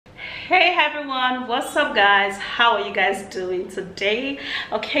Hey everyone, what's up guys? How are you guys doing today?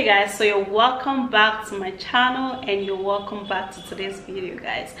 Okay guys, so you're welcome back to my channel and you're welcome back to today's video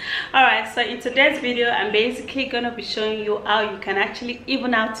guys. Alright, so in today's video I'm basically gonna be showing you how you can actually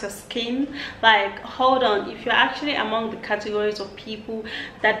even out your skin. Like, hold on, if you're actually among the categories of people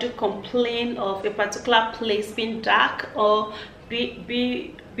that do complain of a particular place being dark or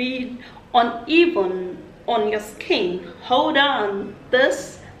be uneven on your skin, hold on,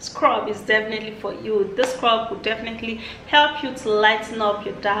 this scrub is definitely for you. This scrub will definitely help you to lighten up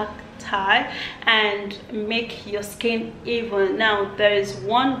your dark tie and make your skin even. Now there is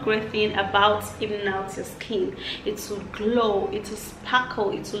one great thing about evening out your skin: it will glow, it will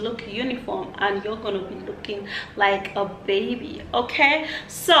sparkle, it will look uniform, and you're gonna be looking like a baby. Okay,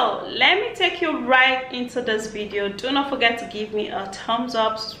 so let me take you right into this video. Do not forget to give me a thumbs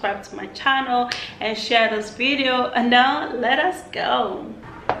up, subscribe to my channel, and share this video. And now let us go.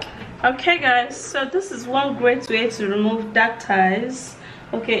 Okay guys, so this is one great way to remove dark ties.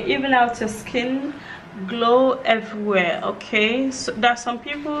 Okay, even out your skin, glow everywhere. Okay, so there's some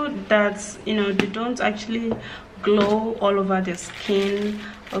people that, you know, they don't actually glow all over their skin.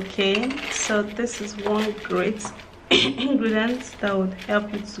 Okay, so this is one great ingredient that would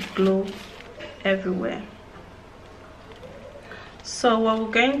help you to glow everywhere. So what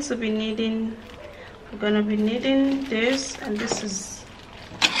we're going to be needing, this, and this is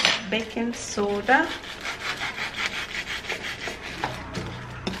baking soda.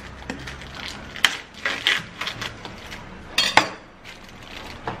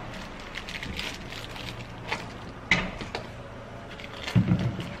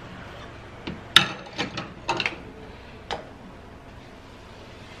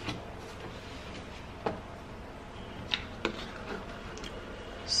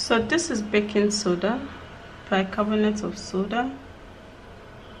 So this is baking soda, bicarbonate of soda.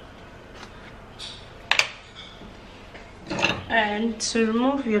 And to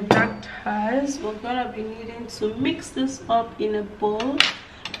remove your dark ties, we're gonna be needing to mix this up in a bowl,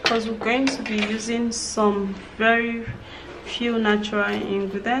 because we're going to be using some very few natural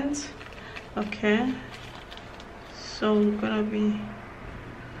ingredients. Okay, so we're gonna be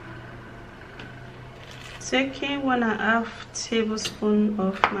taking 1.5 tablespoons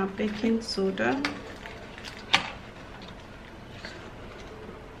of my baking soda.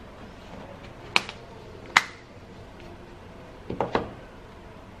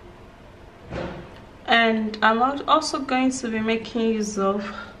 And I'm also going to be making use of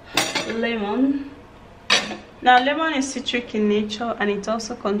lemon. Now lemon is citric in nature and it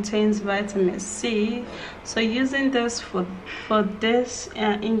also contains vitamin C, so using this for this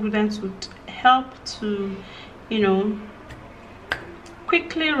ingredient would help to, you know,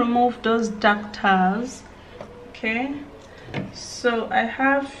 quickly remove those dark ties. Okay, so I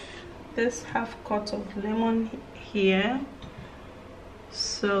have this half cut of lemon here.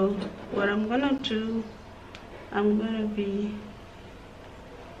 So what I'm gonna do, I'm gonna be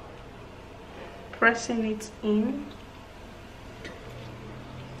pressing it in,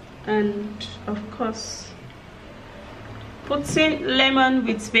 and of course putting lemon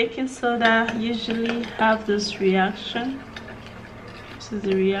with baking soda usually have this reaction. This is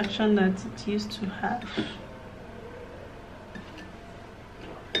the reaction that it used to have.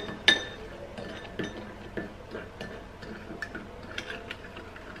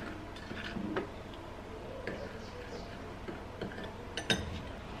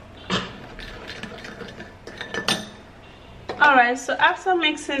 Alright, so after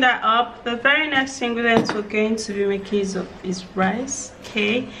mixing that up, the very next ingredient we're going to be making use of is rice.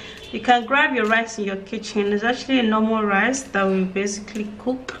 Okay, you can grab your rice in your kitchen. It's actually a normal rice that we basically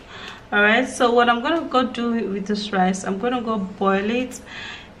cook. Alright, so what I'm gonna go do with this rice, I'm gonna go boil it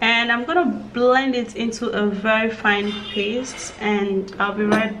and I'm gonna blend it into a very fine paste, and I'll be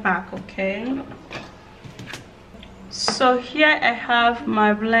right back. Okay, so here I have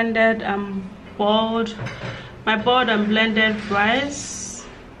my blended boiled and blended rice,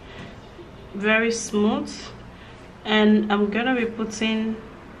 very smooth, and I'm gonna be putting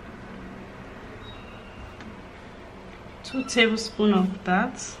 2 tablespoons of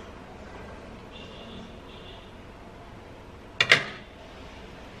that.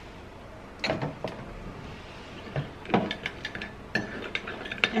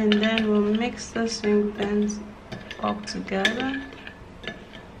 And then we'll mix this ingredients up together.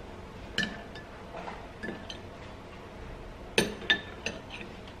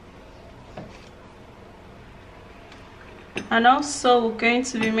 And also we're going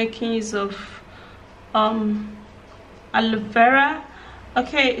to be making use of aloe vera.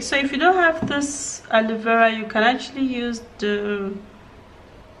 Okay, so if you don't have this aloe vera, you can actually use the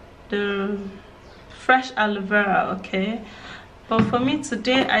the fresh aloe vera, okay? But for me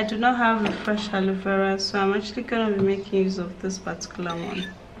today, I do not have the fresh aloe vera, so I'm actually going to be making use of this particular one.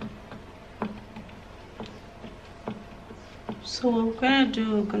 So what we're going to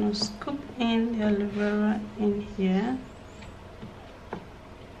do, we're going to scoop in the aloe vera in here.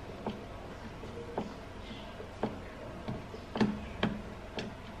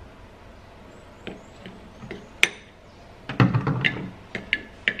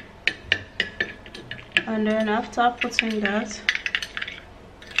 And then after putting that,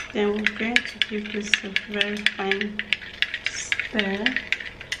 then we're going to give this a very fine stir.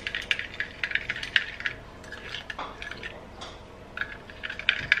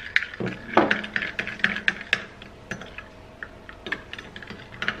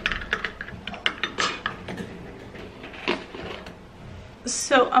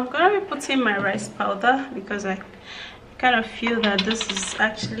 So I'm going to be putting my rice powder because I kind of feel that this is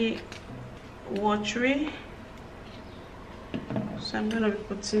actually watery, so I'm going to be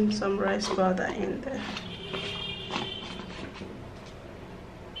putting some rice powder in there.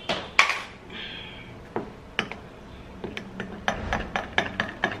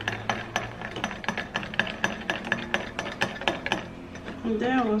 And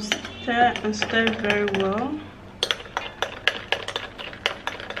then we'll stir and stir very well.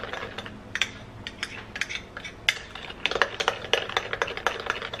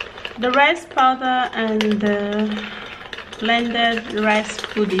 The rice powder and the blended rice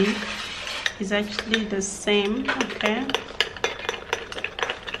pudding is actually the same, okay?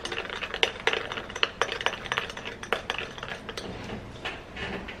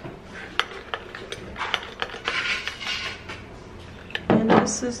 And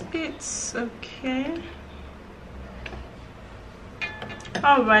this is it, okay?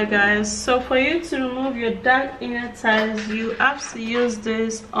 Alright guys, so for you to remove your dark inner ties, you have to use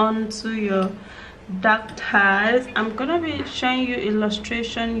this onto your dark ties. I'm gonna be showing you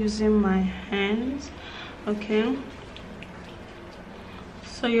illustration using my hands, okay?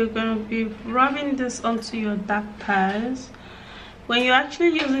 So you're gonna be rubbing this onto your dark ties. When you're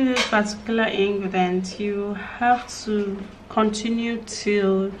actually using this particular ingredient, you have to continue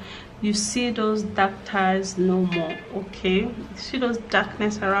till you see those dark ties no more, okay? You see those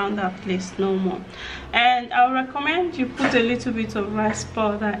darkness around that place no more. And I would recommend you put a little bit of rice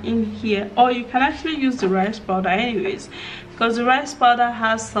powder in here, or you can actually use the rice powder anyways, because the rice powder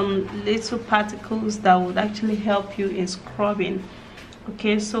has some little particles that would actually help you in scrubbing,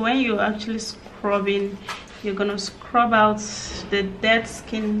 okay? So when you're actually scrubbing, you're gonna scrub out the dead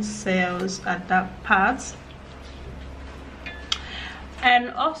skin cells at that part.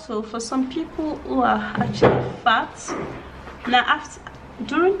 And also for some people who are actually fat, now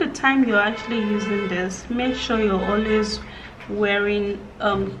during the time you're actually using this, make sure you're always wearing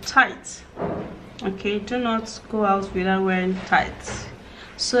tights, okay? Do not go out without wearing tights,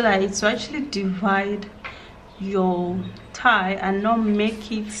 so that it will actually divide your thigh and not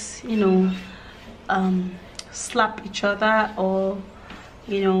make it, you know, slap each other or,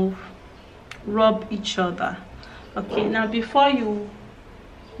 you know, rub each other, okay? Now before you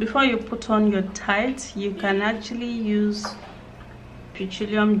put on your tights, you can actually use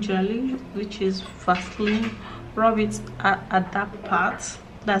petroleum jelly, which is Vaseline. Rub it at that part.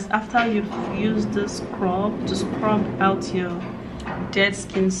 That's after you've used the scrub to scrub out your dead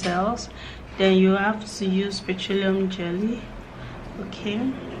skin cells. Then you have to use petroleum jelly, okay?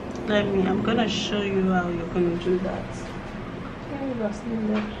 I'm gonna show you how you're gonna do that.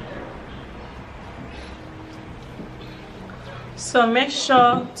 So make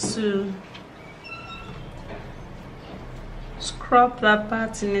sure to scrub that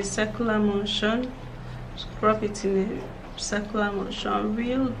part in a circular motion. Scrub it in a circular motion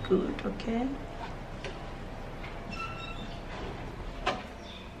real good, okay?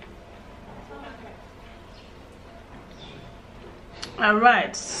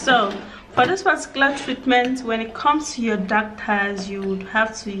 Alright, so for this particular treatment, when it comes to your dark ties, you would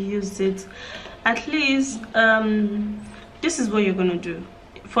have to use it at least this is what you're gonna do.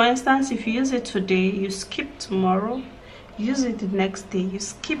 For instance, if you use it today, you skip tomorrow, use it the next day, you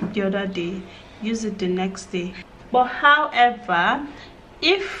skip the other day, use it the next day. But however,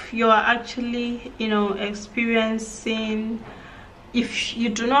 if you are actually, you know, experiencing, if you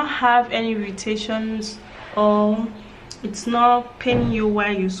do not have any irritations or it's not paining you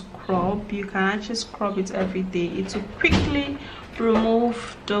while you scrub, you can actually scrub it every day. It will quickly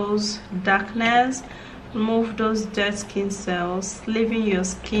remove those darkness, remove those dead skin cells, leaving your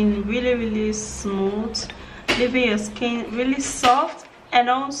skin really smooth, leaving your skin really soft, and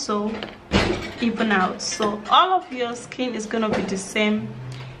also even out. So all of your skin is gonna be the same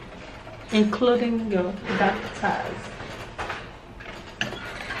including your dark ties.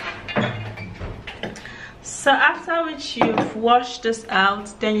 So after which you've washed this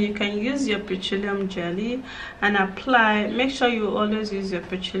out, then you can use your petroleum jelly and apply. Make sure you always use your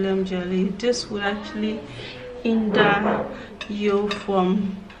petroleum jelly. This will actually hinder you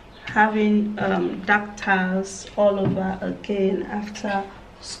from having dark tiles all over again after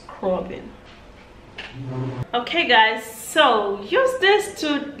scrubbing. Okay guys, so use this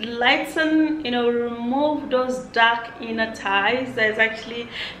to lighten, remove those dark inner ties that's actually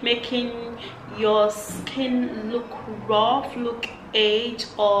making your skin look rough, look aged,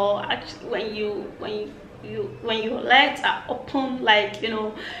 or actually when your legs are open, like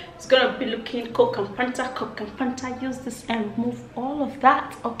it's gonna be looking coke and panta. Use this and remove all of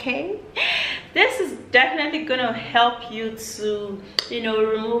that. Okay, this is definitely gonna help you to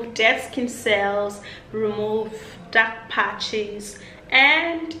remove dead skin cells, remove dark patches,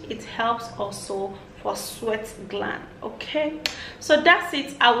 and it helps also for sweat gland. Okay, so that's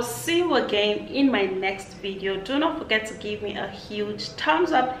it. I will see you again in my next video. Do not forget to give me a huge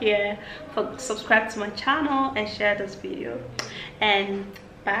thumbs up here, subscribe to my channel, and share this video, and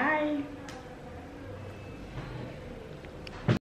bye.